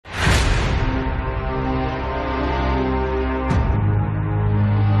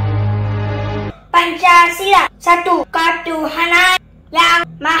Pancasila. 1. Ketuhanan yang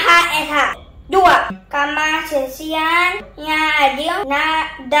Maha Esa. 2. Kemanusiaan yang adil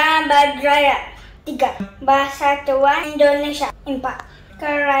dan berdaya. 3. Bahasa Tuan Indonesia. 4.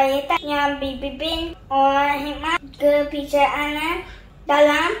 Kerakyatan yang dipimpin oleh hikmat kebijaksanaan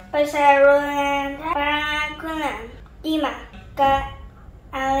dalam persaluran pembangunan. 5.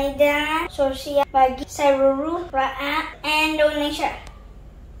 Keadilan sosial bagi seluruh rakyat Indonesia.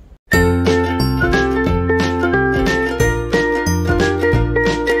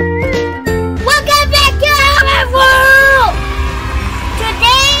 Welcome back to our world!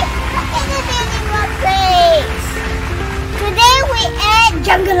 Today, in a beautiful place. Today we at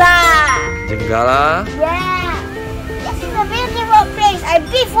jenggala. Jenggala? Yeah. This is a beautiful place.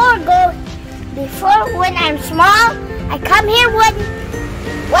 Before when I'm small, I come here when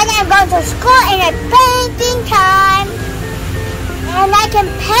I go to school in a painting time. And I can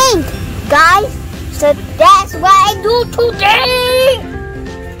paint, guys. So that's what I do today.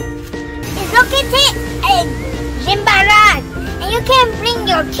 Look at it, a jenggala. And you can bring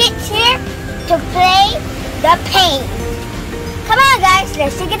your kids here to play the paint. Come on, guys,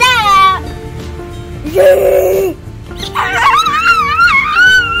 let's check it out. Yay!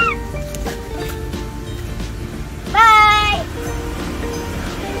 Bye.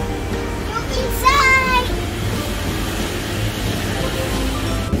 Look inside.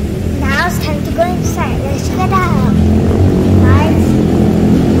 Now it's time to go inside. Let's check it out, guys.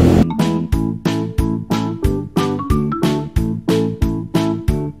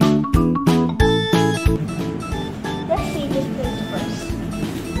 Let's see this place first.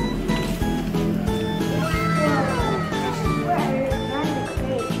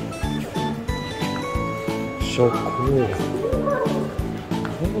 So cool.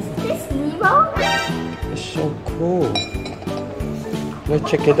 Is this Nemo? It's so cool. Let's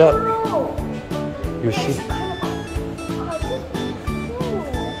check it out. You see?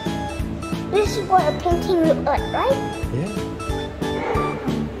 This is what a painting looks like, right? Yeah.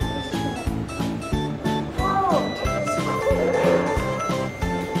 Whoa, this is cool.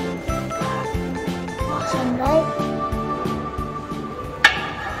 Awesome, right?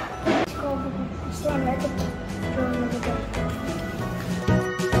 Let's go over here. Stand right there. Go over there.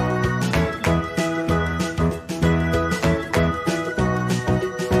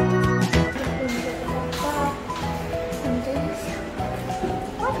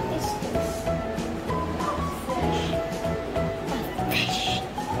 What is this? A fish.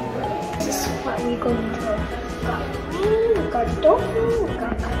 This is what we're going to do. We got dolphin, we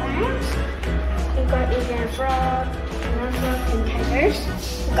got clams, we got even frog, and tigers.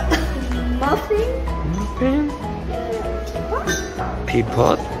 We got muffin,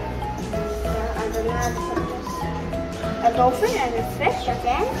 Peapod. a dolphin and a fish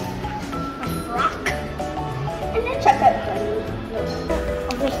again, a frog, and then check out bunny.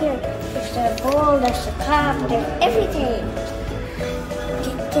 Over here, there's the bowl, there's the cup, there's everything.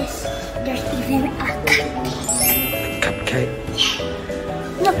 Get this, there's even a cupcake. Cupcake.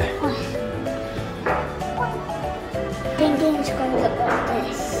 Look, painting is going to look like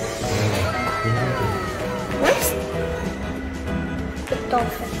this. Where's the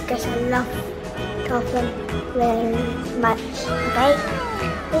dolphin? Because I love dolphin very much. Okay,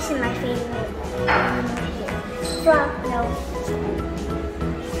 this is my favorite. Frog, no.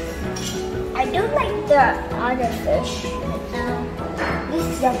 I do like the other fish. This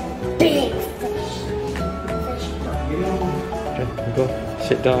is a big fish. Okay, go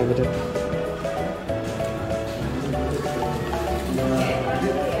sit down over there.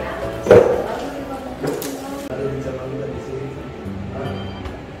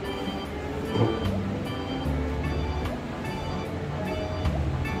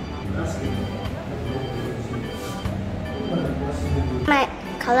 My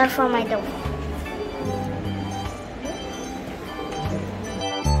color for my dolphin.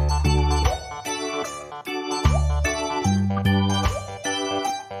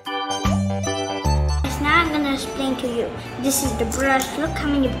 Now I'm gonna explain to you. This is the brush. Look how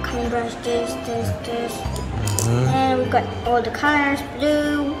many color brush. This. And we got all the colors: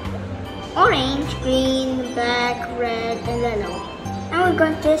 blue, orange, green, black, red, and yellow. And we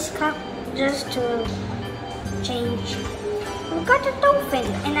got this cup just to change. We got a dolphin,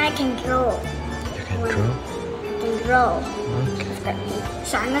 and I can draw. You can draw? I can draw. Okay.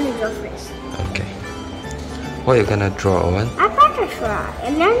 So I'm gonna draw first. Okay. What are you gonna draw, Owen? A butterfly.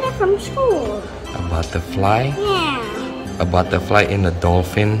 I learned it from school. A butterfly? Yeah. A butterfly in a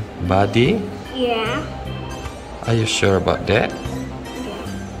dolphin body? Yeah. Are you sure about that?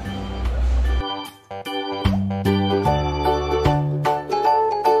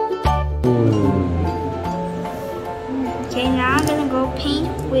 Ooh.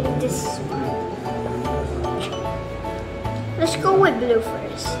 with this one. Let's go with blue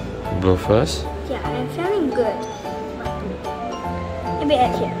first. Blue first? Yeah, I'm feeling good. Maybe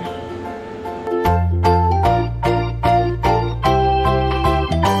right here.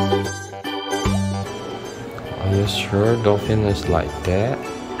 Are you sure dolphin is like that?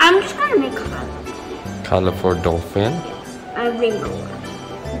 I'm just gonna make a color. Color for dolphin? A rainbow one.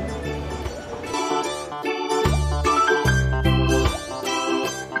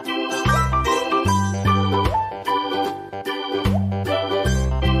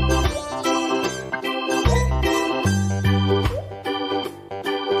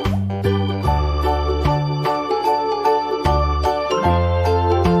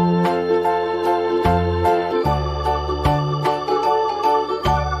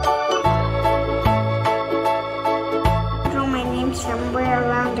 Somewhere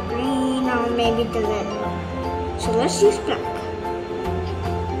around the green or maybe the red one. So let's use black.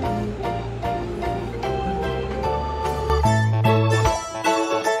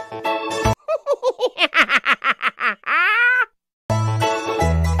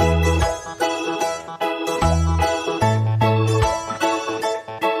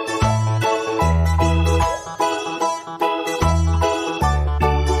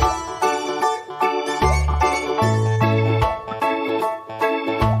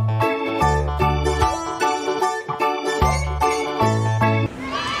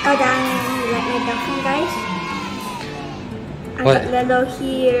 Go down like my dolphin, guys. I got yellow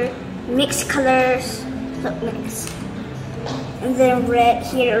here, mixed colors, look mix. And then red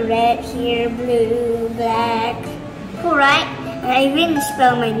here, blue, black. Cool, right? I even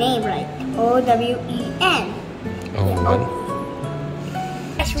spell my name right. OWEN. Owen.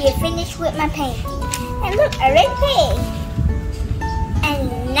 Yes, we are finished with my painting. And look, I already paint. And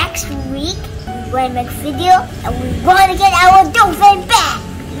next week, we're gonna make a video and we're gonna get our dolphin back.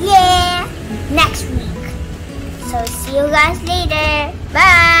 Yeah, next week. So see you guys later.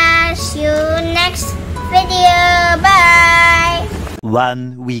 Bye. See you next video. Bye.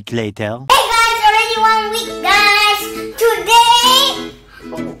 1 week later. Hey guys, already 1 week, guys.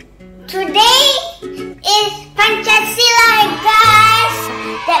 Today is Pancasila, guys.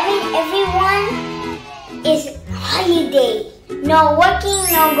 That means everyone is holiday. No working,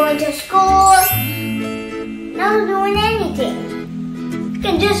 no going to school, no doing anything. You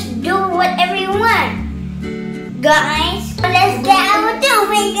can just do whatever you want. Guys, let's get our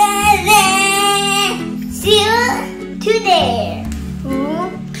dolphin, guys. See you today.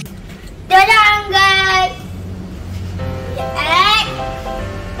 Ta-da, guys.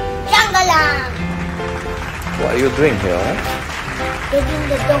 Jenggala. What are you doing here? Getting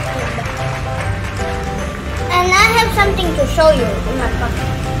the dolphin back. And I have something to show you in my pocket.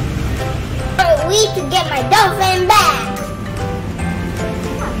 For we to get my dolphin back.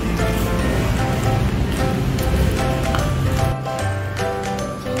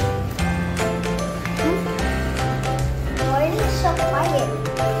 Why is it so quiet?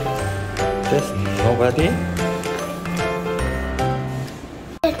 There's nobody?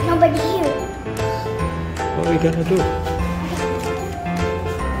 There's nobody here. What are we gonna do?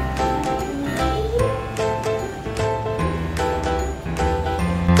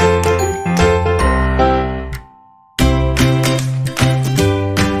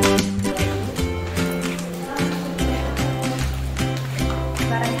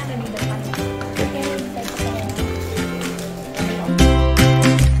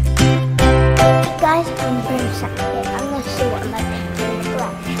 Guys, I'm very excited. I'm gonna see what my painting is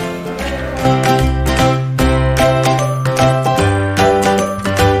like.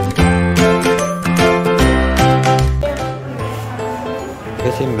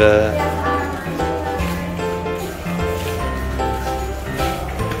 Get him back.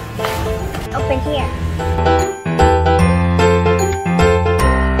 Open here.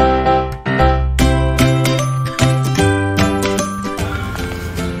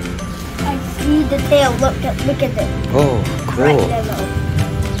 I see the tail. Look at it. Oh, Right cool. there, though.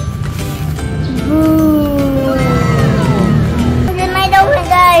 Boo. This is my dolphin,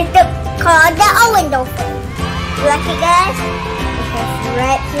 guys. Called the Owen dolphin. You like it, guys? It has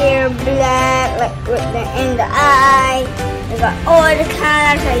red here, black, like with the in the eye. You got all the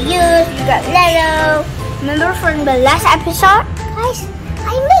colors I used. You got yellow. Remember from the last episode, guys?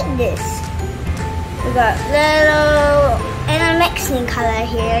 I made this. We got yellow and a mixing color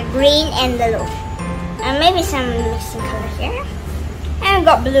here, green and yellow, and maybe some mixing color here. And we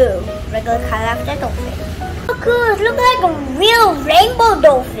got blue, regular color of the dolphin. Oh, good! Look like a real rainbow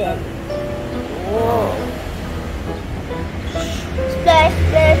dolphin. Whoa! Splash,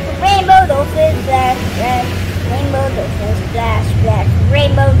 splash, rainbow dolphin, splash, splash. Rainbow dolphin, splash, splash.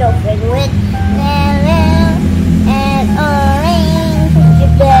 Rainbow dolphin with yellow and orange.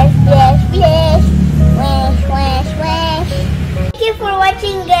 Splash, splash, splash. Swash, swash, swash. Thank you for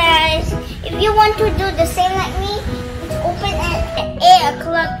watching, guys. If you want to do the same like me, it's open at 8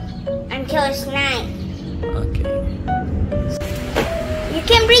 o'clock until it's 9. Okay. You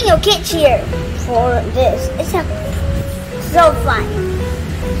can bring your kids here for this. It's so fun.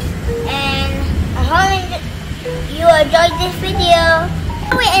 And I hope you enjoyed this video.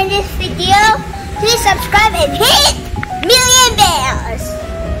 Before we end this video, please subscribe and hit million bells.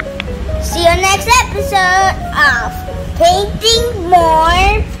 See you next episode of Painting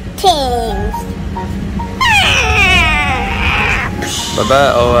More Things.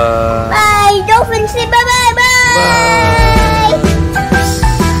 Bye-bye, Owen. Bye. Dolphin say bye-bye. Bye. Bye.